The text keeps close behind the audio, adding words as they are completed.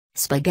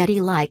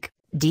Spaghetti-like,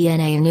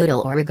 DNA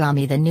noodle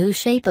origami, the new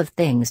shape of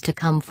things to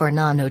come for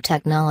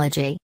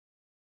nanotechnology.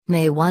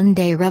 May one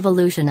day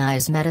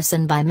revolutionize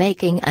medicine by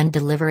making and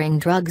delivering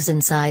drugs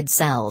inside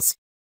cells.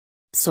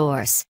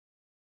 Source: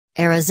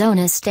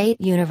 Arizona State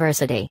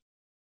University.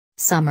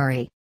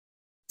 Summary: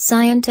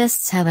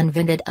 scientists have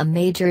invented a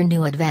major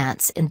new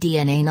advance in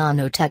DNA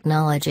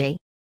nanotechnology.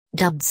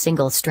 Dubbed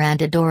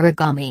single-stranded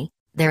origami,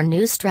 their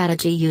new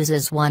strategy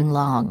uses one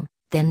long,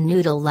 thin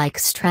noodle-like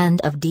strand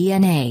of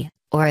DNA,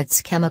 or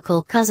its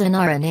chemical cousin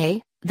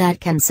RNA, that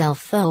can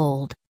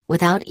self-fold,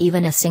 without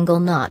even a single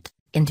knot,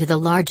 into the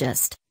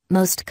largest,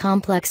 most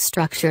complex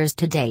structures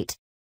to date.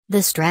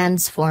 The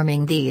strands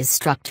forming these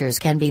structures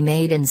can be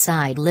made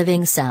inside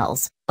living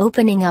cells,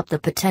 opening up the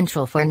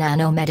potential for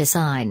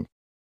nanomedicine.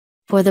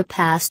 For the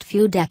past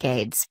few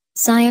decades,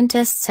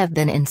 scientists have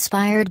been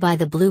inspired by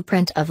the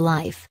blueprint of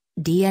life,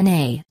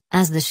 DNA,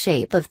 as the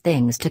shape of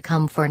things to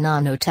come for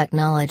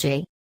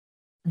nanotechnology.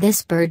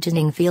 This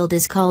burgeoning field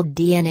is called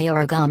DNA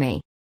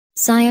origami.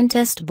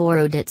 Scientists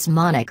borrowed its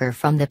moniker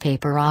from the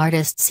paper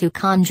artists who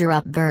conjure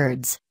up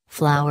birds,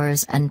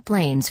 flowers and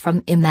planes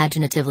from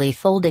imaginatively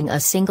folding a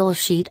single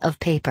sheet of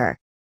paper.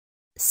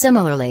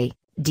 Similarly,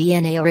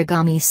 DNA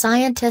origami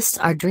scientists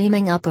are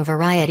dreaming up a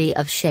variety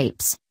of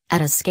shapes,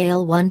 at a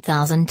scale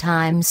 1,000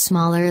 times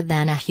smaller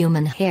than a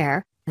human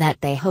hair,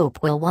 that they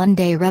hope will one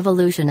day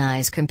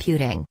revolutionize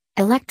computing,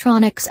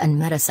 electronics and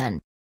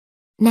medicine.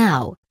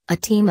 Now, a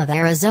team of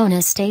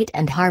Arizona State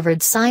and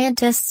Harvard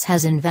scientists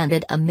has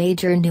invented a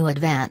major new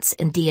advance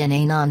in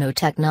DNA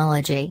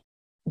nanotechnology.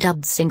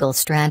 Dubbed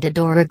single-stranded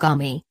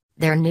origami,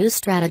 their new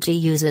strategy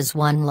uses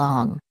one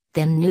long,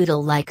 thin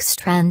noodle-like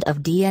strand of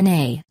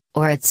DNA,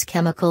 or its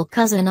chemical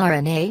cousin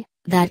RNA,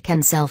 that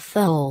can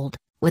self-fold,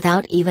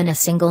 without even a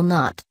single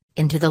knot,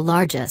 into the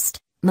largest,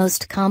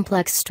 most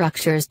complex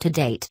structures to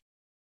date.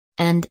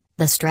 And,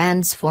 the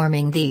strands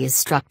forming these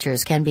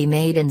structures can be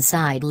made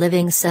inside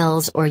living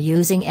cells or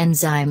using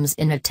enzymes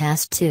in a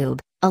test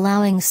tube,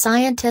 allowing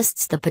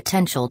scientists the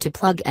potential to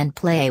plug and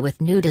play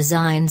with new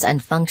designs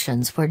and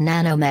functions for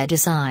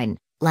nanomedicine,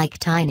 like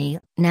tiny,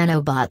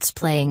 nanobots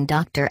playing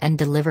doctor and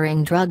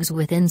delivering drugs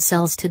within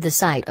cells to the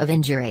site of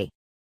injury.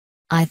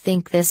 I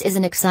think this is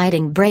an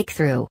exciting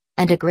breakthrough,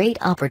 and a great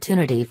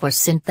opportunity for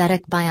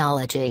synthetic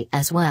biology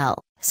as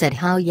well, said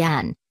Hao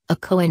Yan, a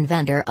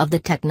co-inventor of the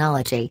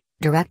technology,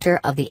 director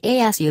of the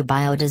ASU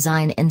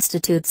Biodesign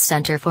Institute's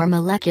Center for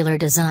Molecular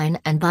Design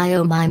and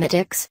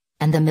Biomimetics,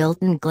 and the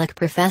Milton Glick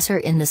Professor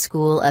in the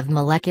School of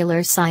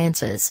Molecular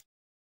Sciences.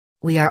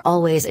 We are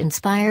always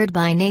inspired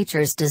by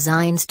nature's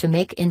designs to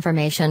make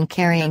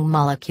information-carrying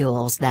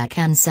molecules that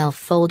can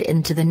self-fold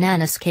into the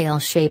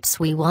nanoscale shapes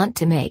we want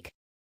to make.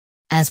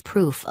 As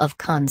proof of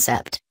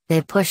concept,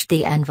 they've pushed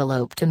the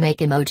envelope to make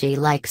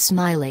emoji-like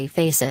smiley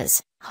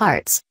faces,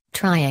 hearts,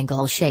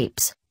 triangle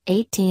shapes,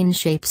 18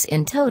 shapes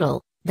in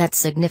total, that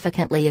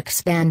significantly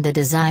expand the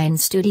design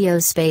studio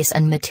space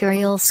and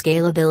material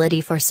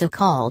scalability for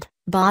so-called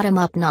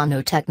bottom-up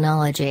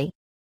nanotechnology.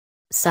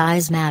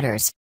 Size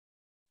matters.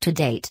 To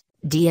date,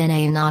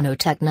 DNA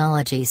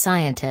nanotechnology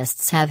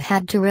scientists have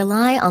had to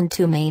rely on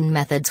two main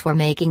methods for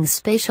making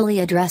spatially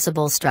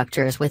addressable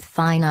structures with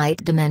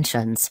finite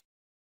dimensions.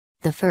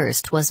 The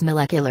first was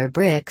molecular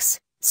bricks,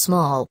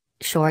 small,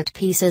 short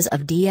pieces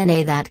of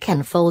DNA that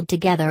can fold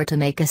together to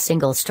make a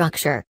single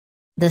structure.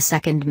 The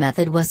second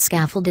method was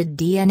scaffolded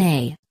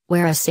DNA,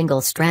 where a single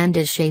strand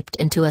is shaped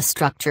into a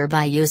structure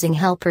by using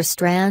helper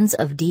strands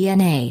of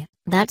DNA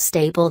that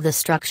staple the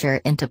structure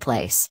into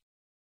place.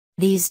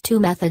 These two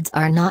methods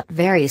are not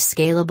very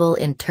scalable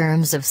in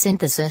terms of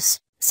synthesis,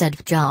 said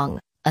Zhang,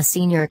 a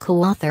senior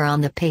co-author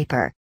on the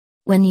paper.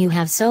 When you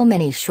have so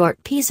many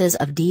short pieces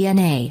of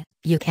DNA,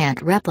 you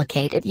can't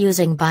replicate it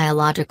using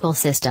biological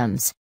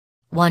systems.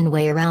 One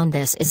way around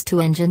this is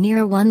to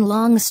engineer one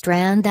long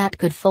strand that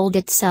could fold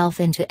itself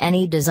into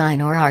any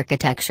design or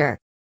architecture.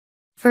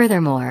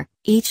 Furthermore,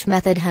 each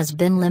method has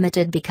been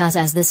limited because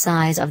as the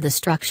size of the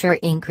structure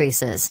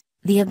increases,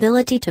 the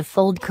ability to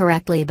fold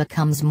correctly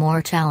becomes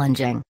more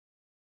challenging.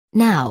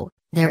 Now,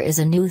 there is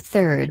a new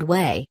third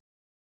way.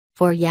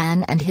 For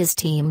Yan and his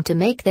team to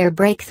make their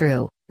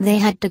breakthrough, they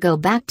had to go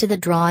back to the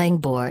drawing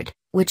board,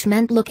 which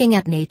meant looking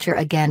at nature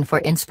again for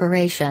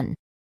inspiration.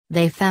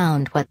 They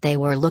found what they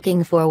were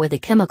looking for with a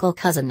chemical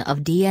cousin of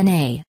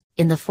DNA,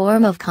 in the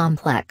form of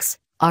complex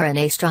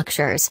RNA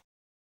structures.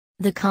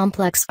 The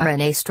complex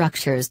RNA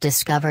structures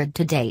discovered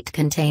to date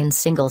contain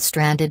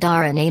single-stranded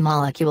RNA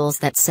molecules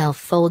that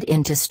self-fold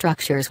into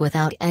structures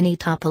without any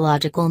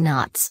topological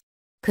knots.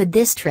 Could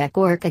this trick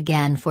work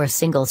again for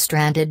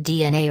single-stranded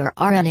DNA or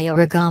RNA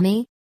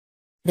origami?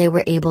 They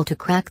were able to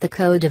crack the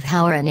code of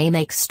how RNA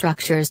makes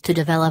structures to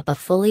develop a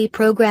fully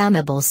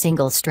programmable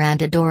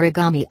single-stranded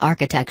origami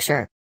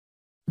architecture.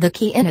 The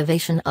key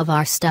innovation of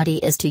our study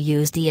is to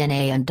use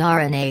DNA and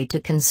RNA to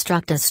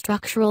construct a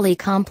structurally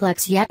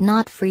complex yet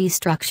not free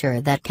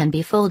structure that can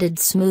be folded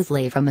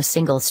smoothly from a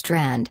single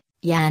strand,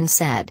 Yan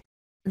said.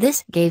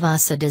 This gave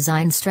us a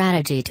design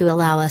strategy to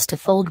allow us to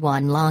fold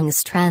one long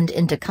strand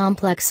into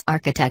complex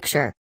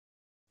architecture.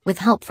 With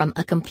help from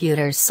a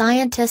computer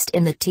scientist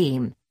in the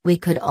team, we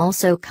could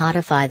also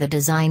codify the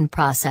design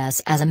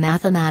process as a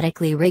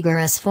mathematically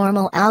rigorous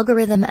formal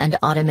algorithm and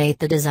automate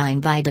the design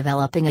by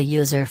developing a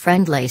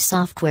user-friendly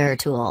software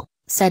tool,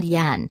 said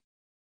Yan.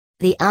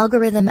 The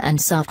algorithm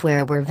and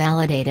software were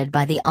validated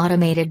by the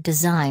automated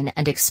design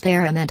and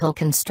experimental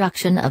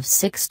construction of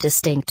 6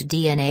 distinct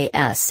DNA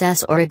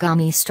SS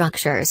origami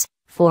structures,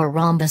 4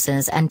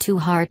 rhombuses and 2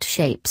 heart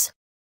shapes.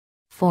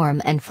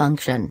 Form and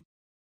function.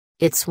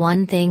 It's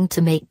one thing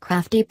to make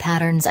crafty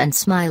patterns and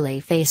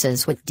smiley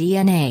faces with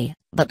DNA,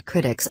 but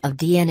critics of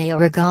DNA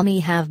origami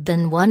have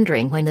been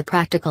wondering when the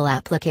practical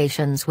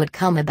applications would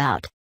come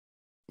about.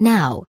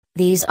 Now,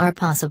 these are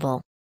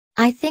possible.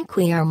 I think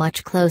we are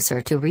much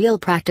closer to real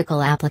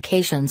practical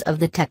applications of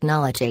the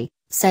technology,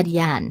 said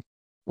Yan.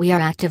 We are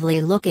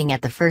actively looking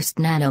at the first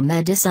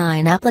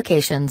nanomedicine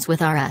applications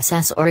with our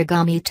SS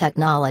origami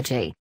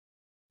technology.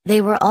 They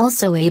were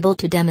also able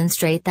to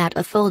demonstrate that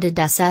a folded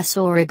SS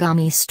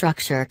origami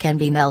structure can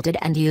be melted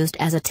and used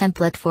as a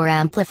template for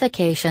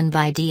amplification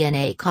by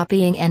DNA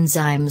copying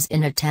enzymes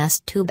in a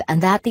test tube,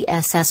 and that the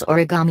SS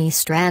origami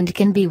strand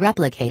can be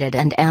replicated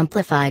and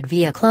amplified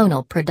via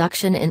clonal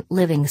production in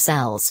living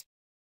cells.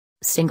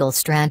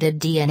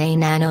 Single-stranded DNA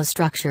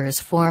nanostructures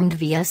formed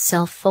via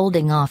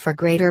self-folding offer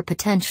greater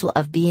potential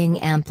of being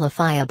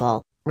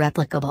amplifiable,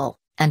 replicable,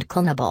 and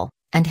clonable,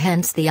 and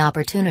hence the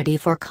opportunity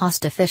for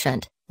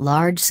cost-efficient,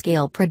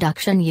 large-scale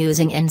production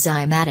using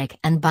enzymatic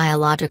and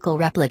biological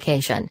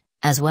replication,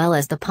 as well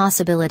as the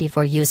possibility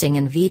for using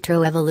in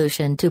vitro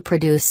evolution to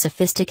produce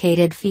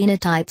sophisticated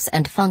phenotypes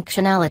and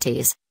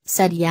functionalities,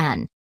 said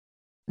Yan.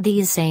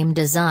 These same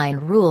design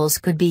rules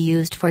could be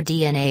used for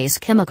DNA's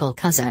chemical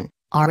cousin,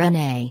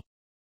 RNA.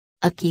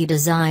 A key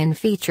design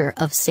feature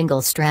of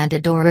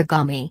single-stranded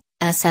origami,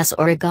 SS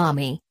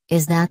origami,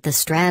 is that the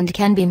strand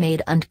can be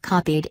made and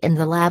copied in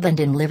the lab and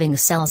in living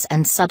cells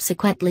and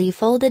subsequently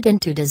folded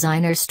into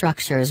designer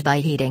structures by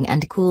heating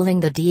and cooling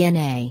the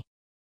DNA.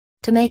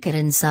 To make it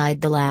inside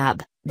the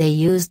lab, they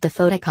used the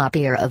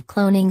photocopier of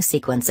cloning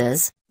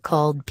sequences,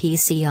 called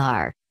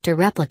PCR, to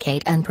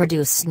replicate and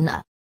produce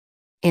DNA.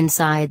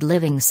 Inside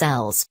living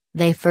cells,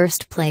 they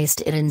first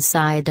placed it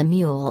inside the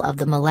mule of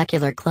the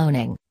molecular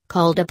cloning,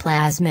 called a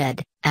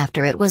plasmid,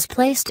 after it was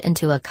placed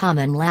into a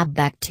common lab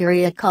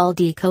bacteria called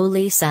E.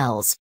 coli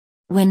cells.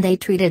 When they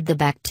treated the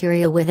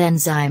bacteria with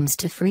enzymes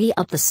to free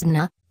up the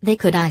SNA, they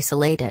could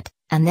isolate it,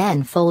 and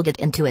then fold it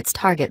into its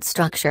target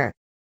structure.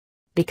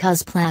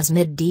 Because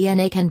plasmid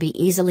DNA can be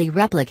easily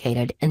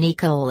replicated in E.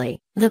 coli,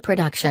 the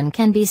production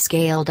can be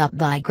scaled up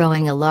by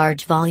growing a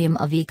large volume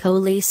of E.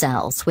 coli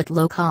cells with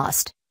low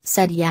cost,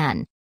 said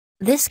Yan.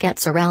 This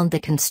gets around the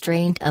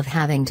constraint of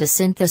having to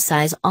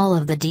synthesize all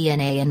of the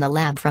DNA in the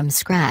lab from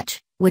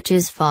scratch, which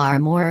is far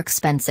more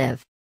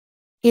expensive.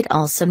 It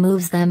also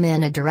moves them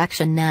in a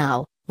direction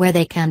now, where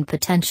they can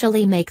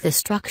potentially make the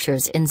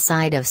structures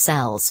inside of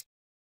cells.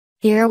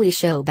 Here we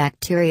show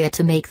bacteria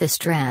to make the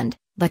strand,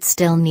 but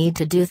still need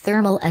to do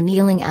thermal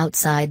annealing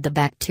outside the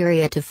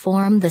bacteria to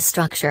form the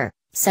structure,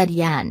 said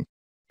Yan.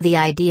 The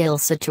ideal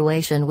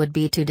situation would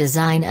be to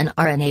design an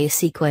RNA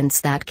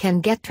sequence that can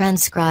get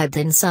transcribed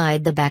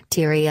inside the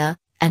bacteria,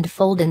 and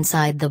fold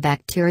inside the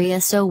bacteria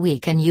so we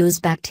can use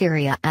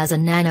bacteria as a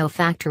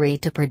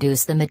nanofactory to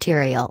produce the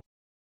material.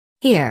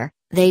 Here,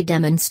 they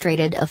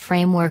demonstrated a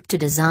framework to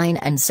design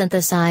and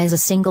synthesize a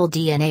single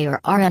DNA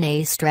or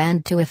RNA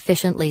strand to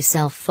efficiently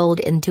self-fold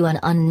into an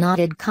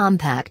unknotted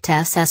compact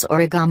SS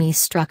origami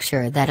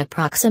structure that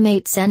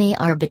approximates any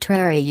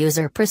arbitrary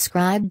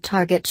user-prescribed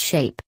target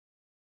shape.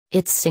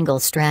 Its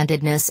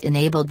single-strandedness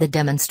enabled the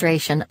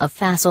demonstration of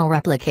facile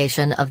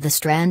replication of the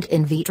strand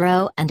in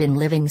vitro and in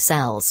living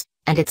cells,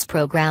 and its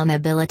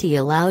programmability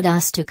allowed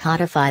us to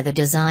codify the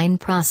design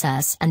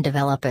process and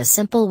develop a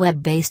simple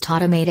web-based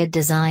automated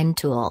design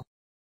tool.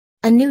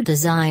 A new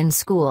design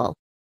school.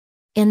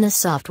 In the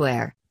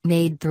software,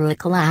 made through a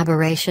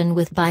collaboration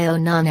with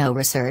BioNano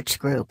Research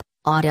Group,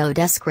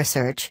 Autodesk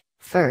Research,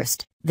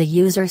 first, the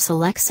user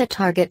selects a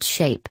target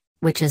shape,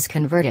 which is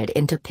converted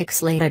into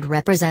pixelated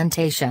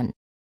representation.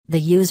 The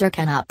user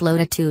can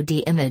upload a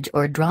 2D image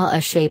or draw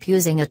a shape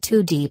using a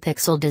 2D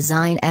pixel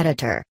design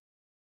editor.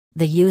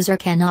 The user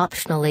can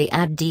optionally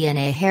add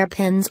DNA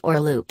hairpins or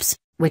loops,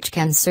 which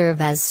can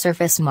serve as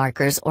surface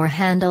markers or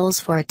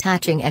handles for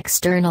attaching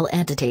external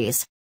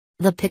entities.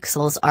 The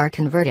pixels are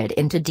converted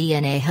into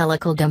DNA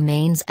helical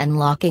domains and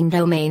locking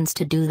domains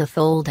to do the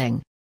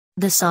folding.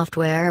 The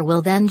software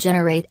will then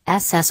generate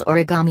SS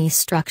origami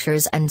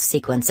structures and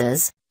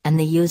sequences, and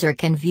the user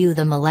can view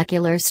the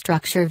molecular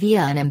structure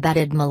via an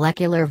embedded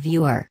molecular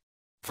viewer.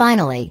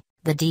 Finally,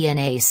 the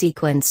DNA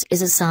sequence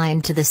is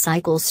assigned to the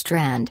cycle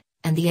strand,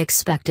 and the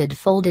expected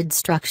folded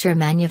structure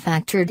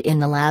manufactured in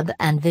the lab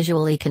and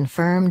visually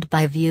confirmed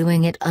by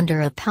viewing it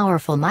under a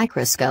powerful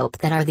microscope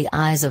that are the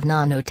eyes of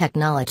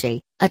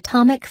nanotechnology,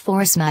 atomic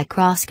force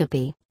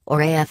microscopy, or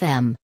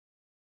AFM.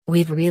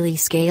 We've really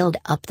scaled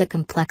up the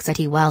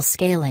complexity while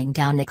scaling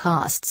down the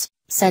costs,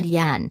 said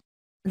Yan.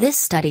 This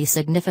study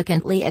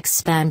significantly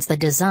expands the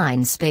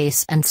design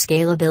space and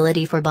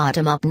scalability for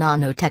bottom-up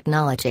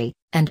nanotechnology,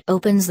 and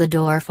opens the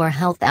door for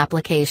health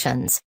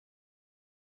applications.